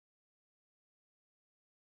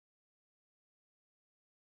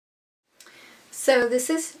So this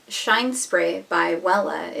is Shine Spray by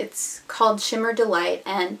Wella. It's called Shimmer Delight,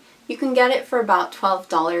 and you can get it for about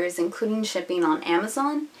 $12, including shipping on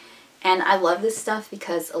Amazon. And I love this stuff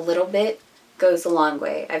because a little bit goes a long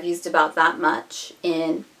way. I've used about that much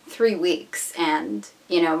in 3 weeks, and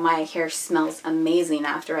you know, my hair smells amazing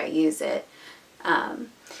after I use it.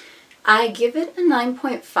 I give it a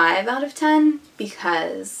 9.5 out of 10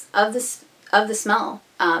 because of the smell.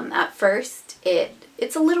 At first,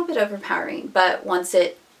 it's a little bit overpowering, but once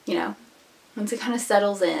it kind of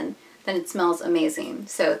settles in, then it smells amazing.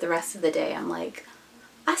 So the rest of the day, I'm like,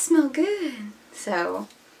 I smell good. So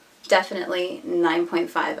definitely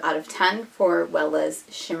 9.5 out of 10 for Wella's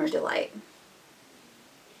Shimmer Delight.